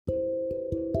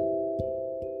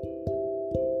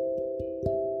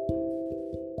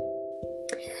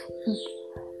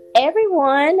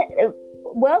Everyone,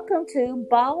 welcome to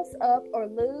Boss Up or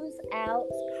Lose Out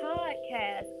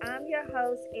podcast. I'm your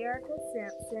host, Erica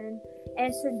Simpson,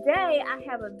 and today I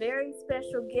have a very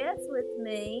special guest with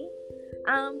me.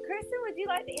 Kristen, would you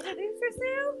like to introduce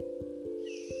yourself?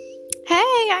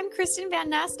 Hey, I'm Kristen Van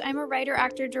Nest. I'm a writer,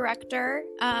 actor, director.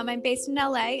 I'm based in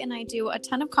LA and I do a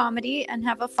ton of comedy and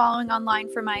have a following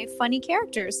online for my funny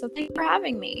characters. So thanks for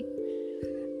having me.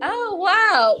 Oh,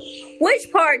 wow.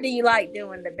 Which part do you like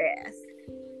doing the best?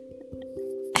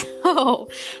 Oh,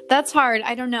 that's hard.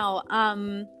 I don't know.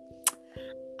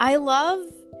 I love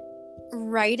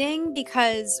writing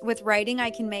because with writing,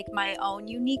 I can make my own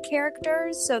unique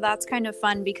characters. So that's kind of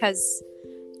fun because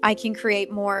I can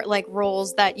create more like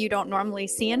roles that you don't normally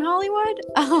see in Hollywood.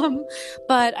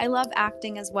 But I love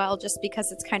acting as well, just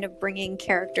because it's kind of bringing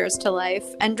characters to life.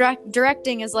 And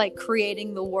directing is like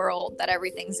creating the world that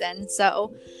everything's in.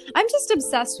 So I'm just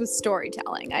obsessed with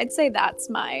storytelling. I'd say that's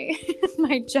my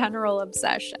my general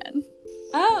obsession.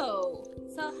 Oh,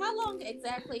 so how long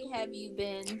exactly have you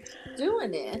been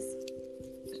doing this?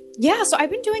 Yeah, so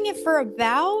I've been doing it for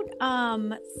about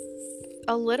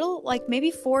a little, like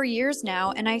maybe 4 years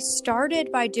now. And I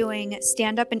started by doing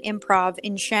stand-up and improv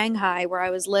in Shanghai, where I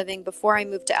was living before I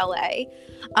moved to LA.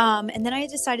 And then I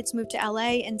decided to move to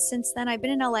LA. And since then, I've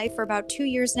been in LA for about 2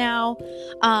 years now.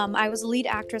 I was a lead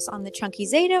actress on The Chunky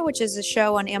Zeta, which is a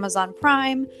show on Amazon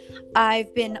Prime.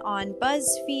 I've been on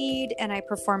BuzzFeed, and I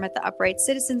perform at the Upright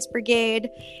Citizens Brigade.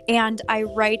 And I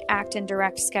write, act, and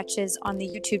direct sketches on the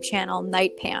YouTube channel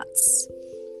Night Pants.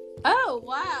 Oh,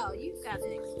 wow. You've got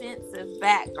an extensive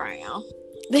background.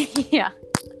 Yeah.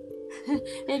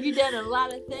 Have you done a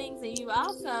lot of things? And you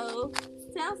also,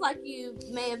 sounds like you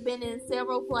may have been in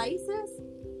several places.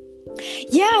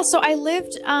 Yeah, so I've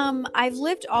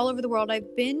lived all over the world.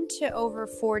 I've been to over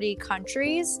 40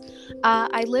 countries.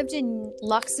 I lived in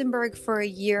Luxembourg for a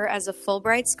year as a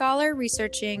Fulbright scholar,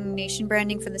 researching nation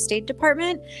branding for the State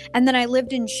Department. And then I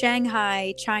lived in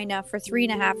Shanghai, China for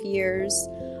 3.5 years.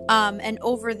 And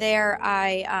over there,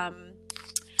 I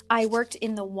worked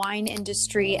in the wine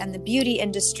industry and the beauty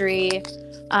industry,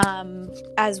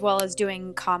 as well as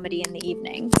doing comedy in the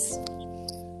evenings.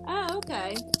 Oh,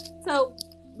 okay. So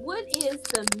what is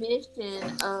the mission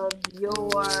of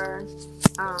your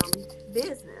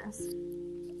business?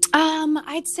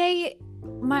 I'd say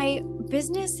my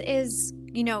business is,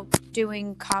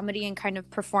 doing comedy and kind of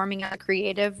performing as a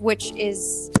creative, which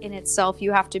is in itself,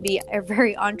 you have to be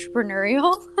very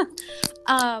entrepreneurial.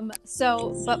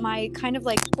 But my kind of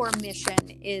like core mission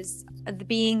is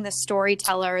being the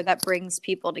storyteller that brings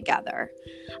people together.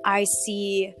 I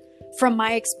see from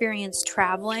my experience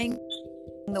traveling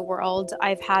the world,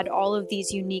 I've had all of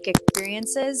these unique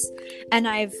experiences, and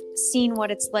I've seen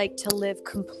what it's like to live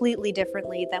completely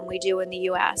differently than we do in the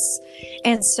US.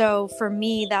 And so for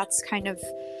me, that's kind of,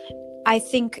 I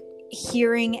think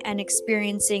hearing and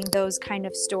experiencing those kind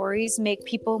of stories make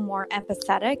people more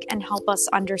empathetic and help us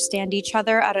understand each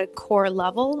other at a core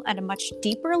level, at a much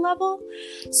deeper level.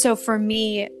 So for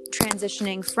me,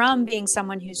 transitioning from being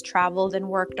someone who's traveled and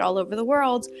worked all over the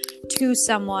world to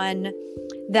someone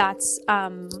that's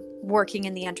working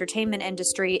in the entertainment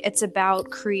industry, it's about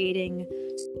creating,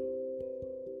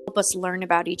 help us learn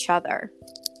about each other.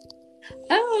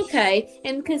 Oh, okay.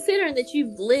 And considering that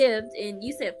you've lived in,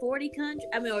 you said 40 countries,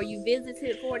 or you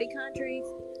visited 40 countries?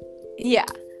 Yeah.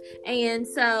 And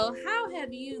so how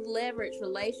have you leveraged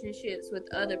relationships with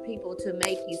other people to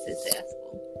make you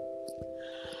successful?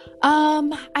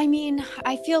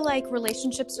 I feel like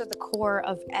relationships are the core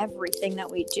of everything that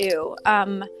we do.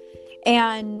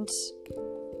 And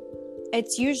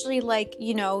it's usually like,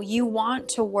 you want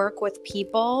to work with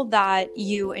people that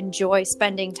you enjoy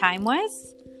spending time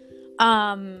with.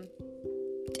 And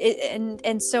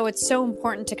so it's so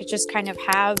important to just kind of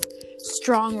have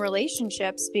strong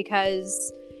relationships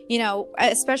because,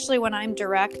 especially when I'm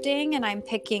directing and I'm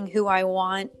picking who I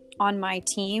want on my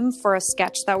team for a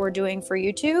sketch that we're doing for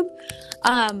YouTube,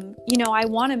 I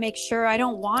want to make sure I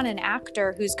don't want an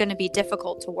actor who's going to be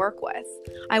difficult to work with.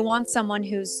 I want someone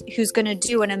who's going to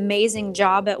do an amazing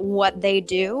job at what they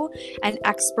do, an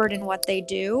expert in what they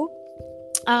do,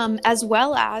 as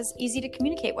well as easy to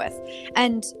communicate with.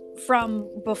 And from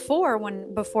before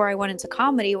I went into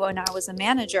comedy, when I was a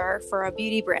manager for a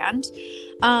beauty brand,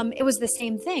 it was the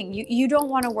same thing. You don't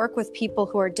want to work with people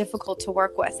who are difficult to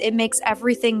work with. It makes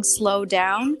everything slow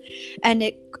down. And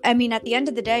at the end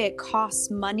of the day, it costs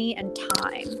money and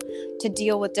time to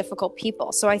deal with difficult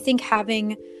people. So I think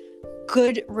having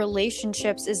good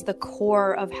relationships is the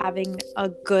core of having a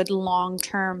good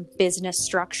long-term business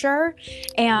structure.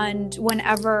 And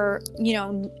whenever,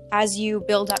 as you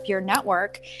build up your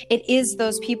network, it is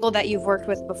those people that you've worked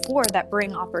with before that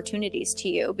bring opportunities to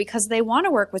you because they want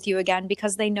to work with you again,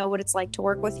 because they know what it's like to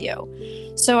work with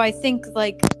you. So I think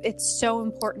like it's so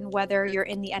important, whether you're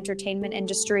in the entertainment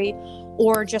industry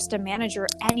or just a manager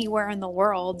anywhere in the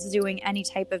world doing any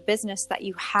type of business, that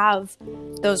you have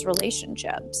those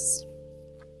relationships.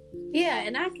 Yeah,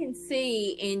 and I can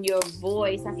see in your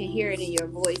voice, I can hear it in your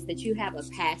voice that you have a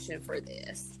passion for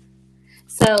this.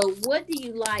 So what do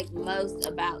you like most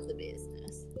about the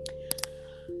business?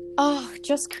 Oh,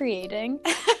 just creating.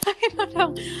 I don't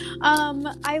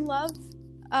know. I love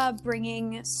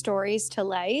bringing stories to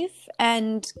life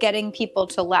and getting people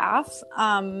to laugh.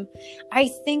 I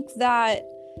think that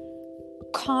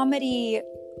comedy,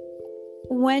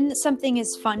 when something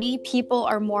is funny, people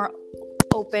are more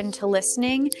open to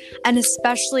listening. And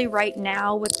especially right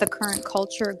now with the current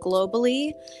culture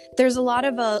globally, there's a lot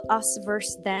of a us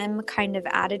versus them kind of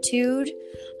attitude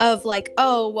of like,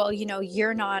 oh, well,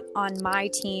 you're not on my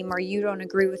team, or you don't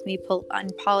agree with me on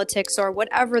politics, or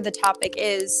whatever the topic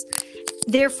is.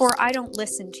 Therefore, I don't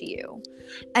listen to you.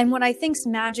 And what I think's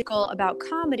magical about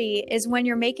comedy is when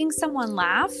you're making someone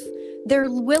laugh,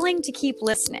 they're willing to keep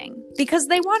listening because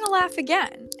they want to laugh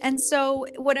again. And so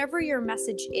whatever your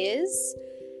message is,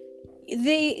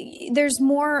 there's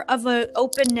more of an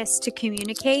openness to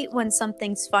communicate when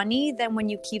something's funny than when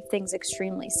you keep things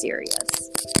extremely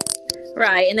serious.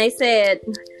 Right. And they said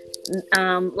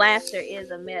laughter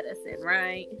is a medicine,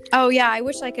 right? Oh, yeah. I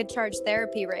wish I could charge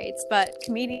therapy rates, but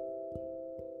comedians...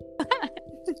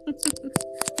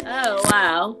 Oh,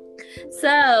 wow.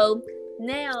 So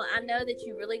now I know that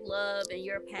you really love and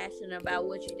you're passionate about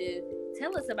what you do.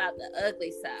 Tell us about the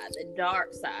ugly side, the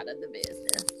dark side of the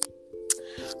business.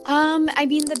 I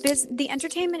mean, the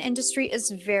entertainment industry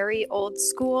is very old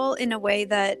school in a way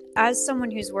that, as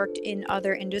someone who's worked in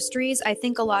other industries, I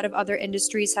think a lot of other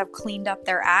industries have cleaned up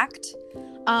their act.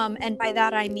 And by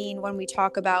that, I mean, when we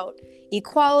talk about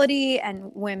equality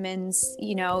and women's,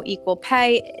 equal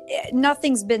pay,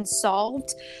 nothing's been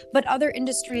solved, but other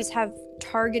industries have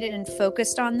targeted and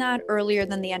focused on that earlier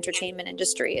than the entertainment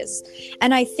industry is.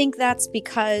 And I think that's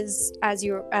because, as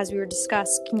we were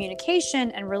discussing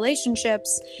communication and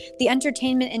relationships, the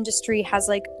entertainment industry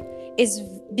is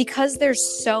because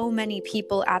there's so many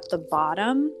people at the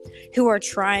bottom who are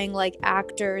trying, like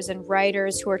actors and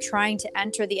writers who are trying to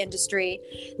enter the industry.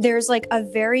 There's like a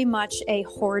very much a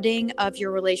hoarding of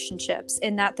your relationships,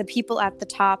 in that the people at the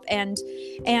top and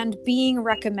being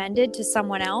recommended to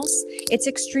someone else, it's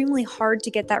extremely hard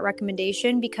to get that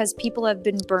recommendation because people have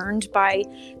been burned by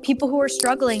people who are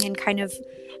struggling and kind of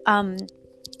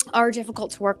are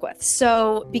difficult to work with.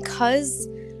 So because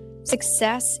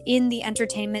success in the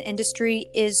entertainment industry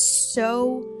is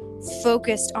so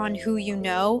focused on who you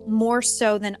know, more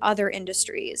so than other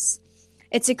industries,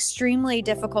 it's extremely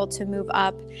difficult to move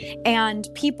up. And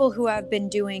people who have been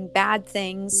doing bad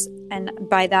things, and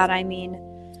by that I mean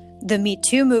the Me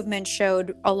Too movement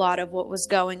showed a lot of what was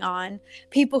going on.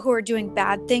 People who are doing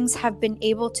bad things have been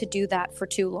able to do that for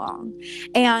too long.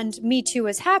 And Me Too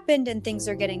has happened and things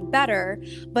are getting better,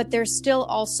 but there's still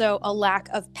also a lack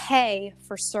of pay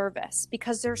for service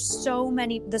because there's so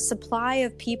many, the supply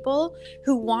of people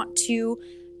who want to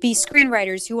be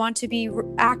screenwriters, who want to be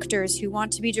actors, who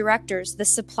want to be directors. The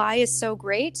supply is so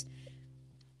great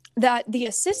that the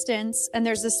assistants, and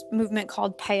there's this movement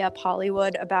called Pay Up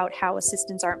Hollywood about how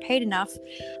assistants aren't paid enough.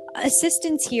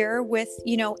 Assistants here with,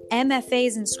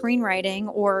 MFAs in screenwriting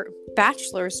or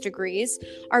bachelor's degrees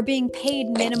are being paid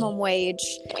minimum wage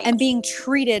and being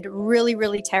treated really,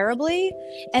 really terribly.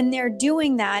 And they're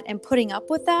doing that and putting up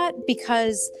with that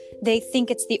because they think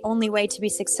it's the only way to be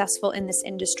successful in this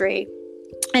industry.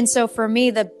 And so for me,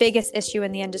 the biggest issue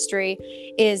in the industry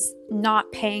is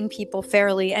not paying people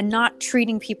fairly and not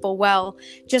treating people well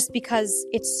just because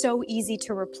it's so easy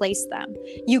to replace them.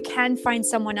 You can find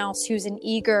someone else who's an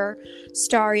eager,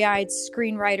 starry-eyed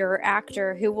screenwriter or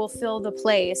actor who will fill the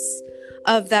place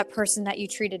of that person that you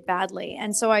treated badly.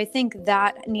 And so I think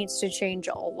that needs to change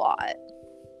a lot.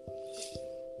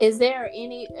 Is there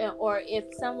any, or if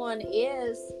someone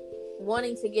is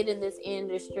wanting to get in this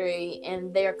industry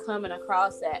and they're coming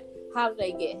across that, how do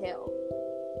they get help?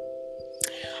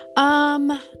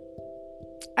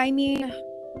 I mean,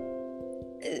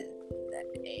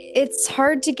 it's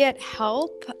hard to get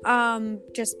help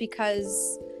just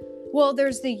because, well,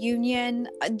 there's the union.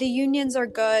 The unions are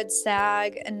good,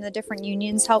 SAG, and the different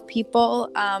unions help people.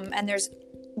 And there's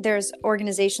there's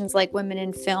organizations like Women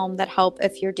in Film that help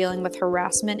if you're dealing with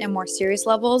harassment and more serious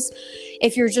levels.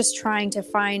 If you're just trying to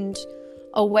find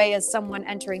a way as someone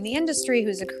entering the industry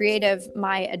who's a creative,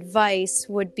 my advice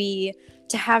would be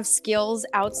to have skills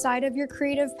outside of your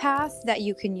creative path that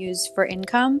you can use for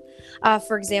income.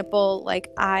 For example,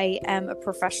 like I am a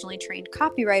professionally trained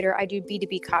copywriter. I do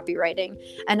B2B copywriting,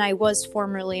 and I was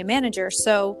formerly a manager.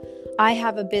 So I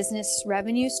have a business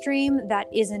revenue stream that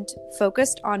isn't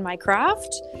focused on my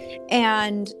craft.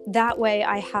 And that way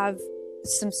I have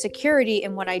some security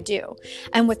in what I do.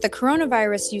 And with the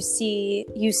coronavirus,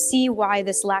 you see why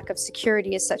this lack of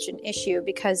security is such an issue,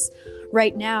 because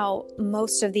right now,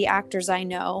 most of the actors I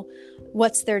know,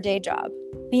 what's their day job?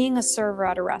 Being a server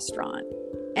at a restaurant.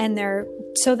 And they're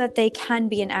so that they can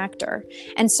be an actor.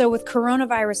 And so with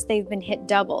coronavirus, they've been hit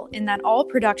double in that all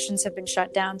productions have been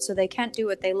shut down, so they can't do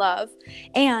what they love.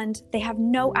 And they have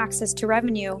no access to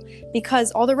revenue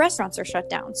because all the restaurants are shut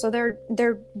down. So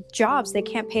their jobs, they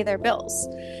can't pay their bills.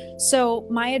 So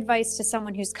my advice to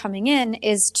someone who's coming in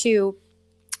is to,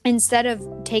 instead of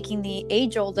taking the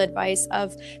age-old advice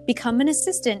of become an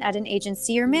assistant at an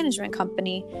agency or management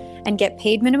company and get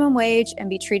paid minimum wage and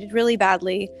be treated really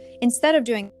badly, instead of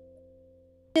doing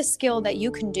a skill that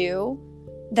you can do,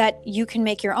 that you can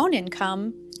make your own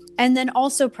income, and then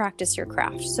also practice your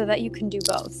craft so that you can do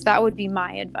both. That would be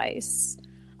my advice.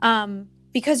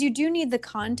 Because you do need the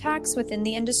contacts within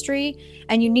the industry,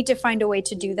 and you need to find a way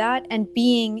to do that. And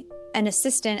being an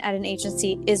assistant at an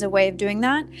agency is a way of doing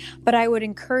that. But I would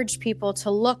encourage people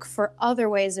to look for other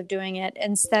ways of doing it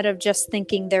instead of just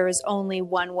thinking there is only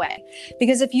one way.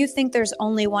 Because if you think there's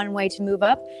only one way to move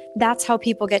up, that's how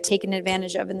people get taken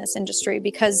advantage of in this industry,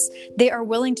 because they are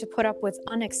willing to put up with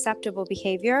unacceptable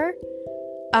behavior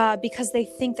because they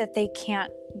think that they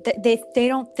can't, they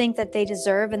don't think that they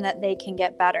deserve and that they can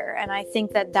get better. And I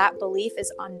think that that belief is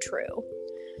untrue.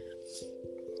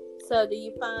 So do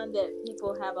you find that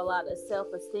people have a lot of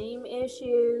self-esteem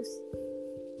issues?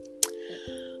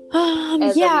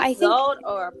 As a result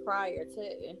or prior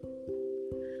to?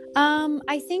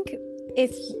 I think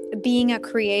if being a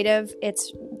creative,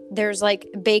 there's like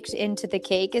baked into the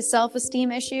cake is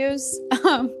self-esteem issues.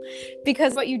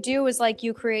 Because what you do is like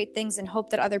you create things and hope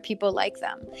that other people like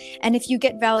them. And if you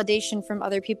get validation from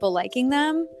other people liking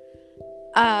them,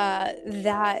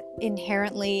 that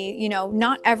inherently,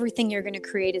 not everything you're going to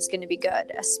create is going to be good,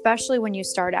 especially when you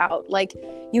start out. Like,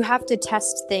 you have to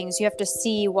test things. You have to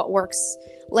see what works.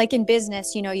 Like in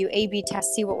business, you A/B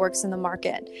test, see what works in the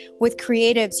market. With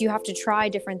creatives, you have to try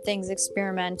different things,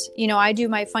 experiment. I do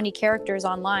my funny characters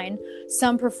online.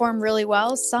 Some perform really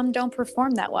well, some don't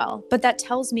perform that well. But that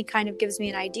gives me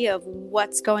an idea of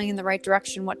what's going in the right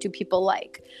direction. What do people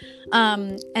like?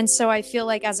 And so I feel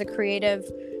like as a creative,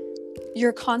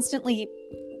 you're constantly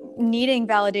needing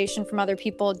validation from other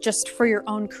people just for your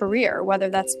own career, whether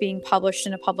that's being published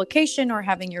in a publication or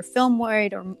having your film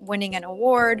made or winning an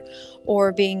award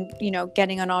or being,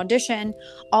 getting an audition.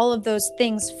 All of those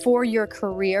things for your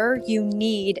career, you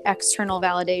need external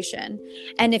validation.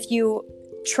 And if you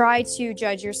try to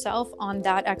judge yourself on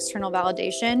that external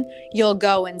validation, you'll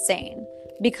go insane,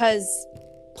 because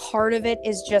part of it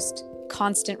is just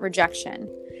constant rejection.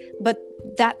 But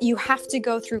that you have to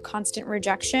go through constant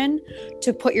rejection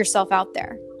to put yourself out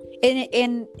there.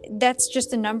 And that's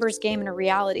just a numbers game and a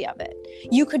reality of it.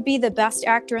 You could be the best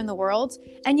actor in the world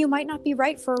and you might not be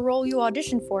right for a role you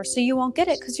auditioned for. So you won't get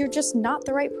it because you're just not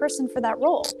the right person for that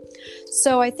role.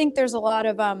 So I think there's a lot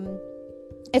of,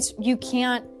 you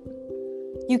can't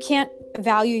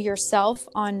value yourself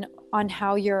on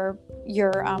how your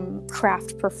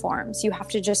craft performs. You have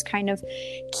to just kind of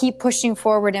keep pushing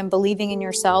forward and believing in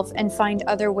yourself and find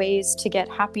other ways to get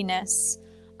happiness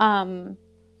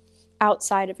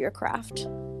outside of your craft.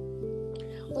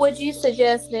 Would you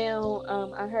suggest now,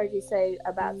 I heard you say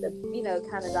about the,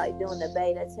 kind of like doing the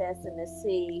beta testing to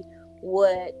see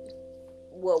what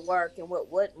would work and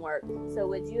what wouldn't work. So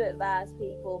would you advise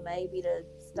people maybe to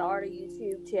start a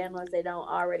YouTube channel if they don't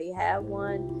already have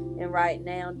one, and right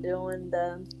now doing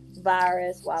the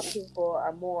virus while people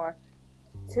are more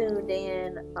tuned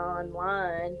in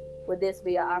online, would this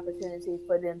be an opportunity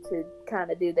for them to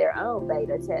kind of do their own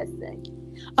beta testing?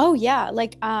 Oh yeah,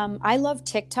 like I love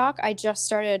TikTok. I just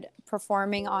started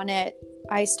performing on it.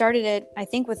 I started it, I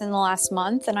think, within the last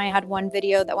month, and I had one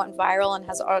video that went viral and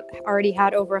has already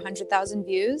had over 100,000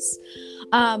 views.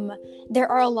 There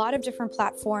are a lot of different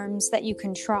platforms that you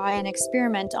can try and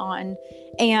experiment on,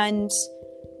 and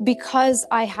because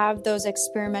I have those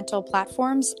experimental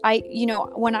platforms,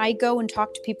 when I go and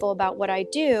talk to people about what I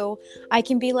do, I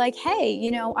can be like, hey,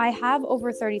 I have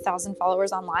over 30,000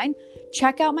 followers online.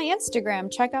 Check out my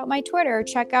Instagram, check out my Twitter,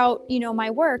 check out, my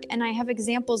work. And I have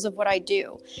examples of what I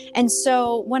do. And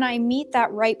so when I meet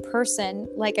that right person,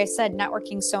 like I said,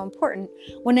 networking is so important.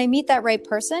 When I meet that right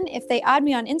person, if they add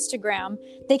me on Instagram,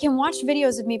 they can watch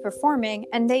videos of me performing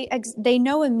and they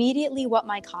know immediately what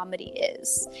my comedy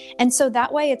is. And so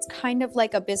that way it's kind of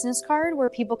like a business card where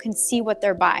people can see what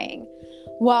they're buying.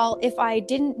 While if I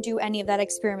didn't do any of that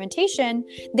experimentation,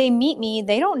 they meet me,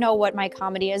 they don't know what my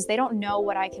comedy is, they don't know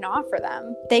what I can offer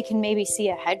them. They can maybe see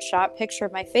a headshot picture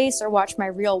of my face or watch my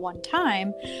reel one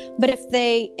time. But if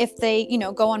they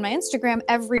go on my Instagram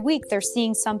every week, they're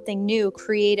seeing something new,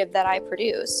 creative that I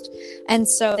produced. And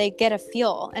so they get a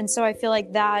feel. And so I feel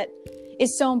like that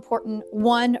is so important,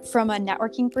 one, from a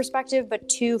networking perspective, but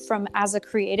two, from as a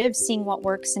creative, seeing what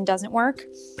works and doesn't work.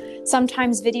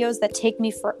 Sometimes videos that take me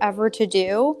forever to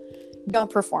do don't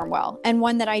perform well. And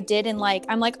one that I did I'm like,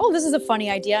 oh, this is a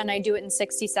funny idea. And I do it in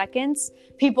 60 seconds.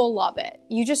 People love it.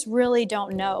 You just really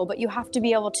don't know, but you have to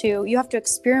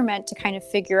experiment to kind of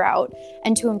figure out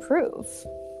and to improve.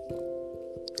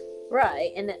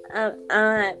 Right. And I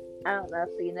don't know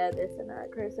if you know this or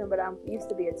not, Kristen, but I used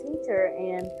to be a teacher,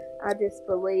 and I just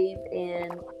believe in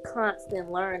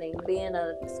constant learning, being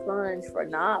a sponge for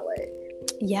knowledge.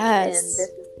 Yes. And this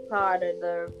is part of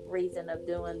the reason of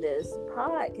doing this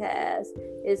podcast,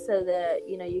 is so that,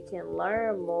 you can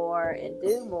learn more and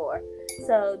do more.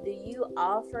 So do you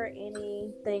offer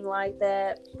anything like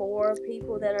that for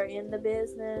people that are in the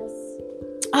business?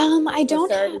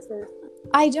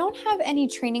 I don't have any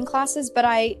training classes, but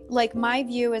my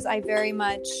view is I very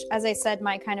much, as I said,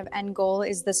 my kind of end goal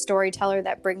is the storyteller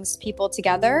that brings people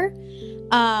together.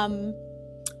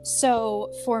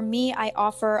 So for me, I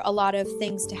offer a lot of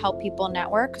things to help people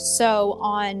network. So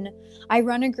I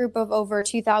run a group of over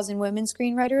 2,000 women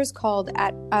screenwriters called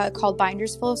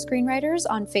Binders Full of Screenwriters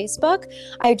on Facebook.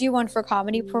 I do one for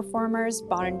comedy performers,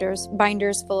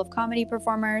 Binders Full of Comedy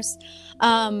Performers.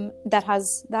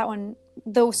 That one.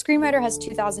 The screenwriter has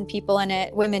 2,000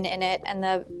 women in it, and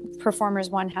the performers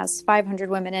one has 500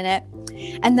 women in it.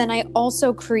 And then I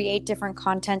also create different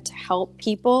content to help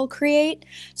people create.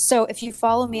 So if you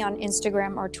follow me on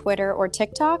Instagram or Twitter or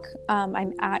TikTok,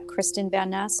 I'm at Kristen Van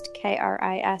Nest, Kristen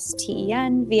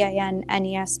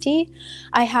VANNEST.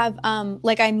 I have,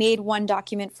 I made one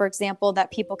document, for example, that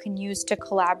people can use to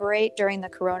collaborate during the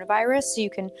coronavirus. So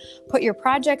you can put your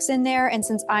projects in there. And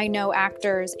since I know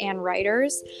actors and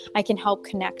writers, I can help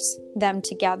connect them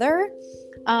together.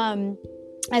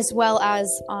 As well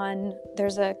as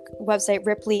there's a website,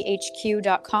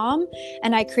 ripleyhq.com,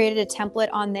 and I created a template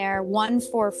on there, one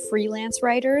for freelance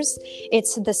writers.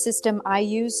 It's the system I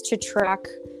use to track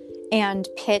and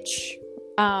pitch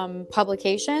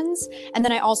publications. And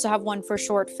then I also have one for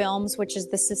short films, which is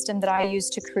the system that I use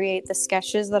to create the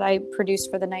sketches that I produce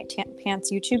for the Night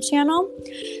Pants YouTube channel.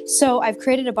 So I've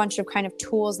created a bunch of kind of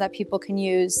tools that people can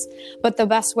use, but the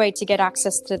best way to get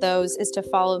access to those is to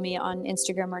follow me on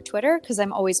Instagram or Twitter, because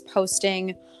I'm always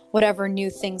posting whatever new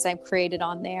things I've created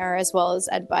on there, as well as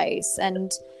advice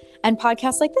and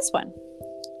podcasts like this one.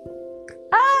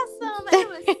 Awesome. It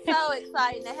was so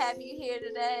exciting to have you here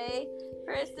today,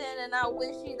 Kristen, and I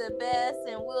wish you the best,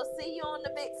 and we'll see you on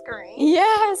the big screen.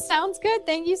 Yeah, sounds good.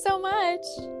 Thank you so much.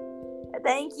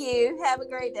 Thank you. Have a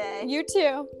great day. You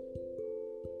too.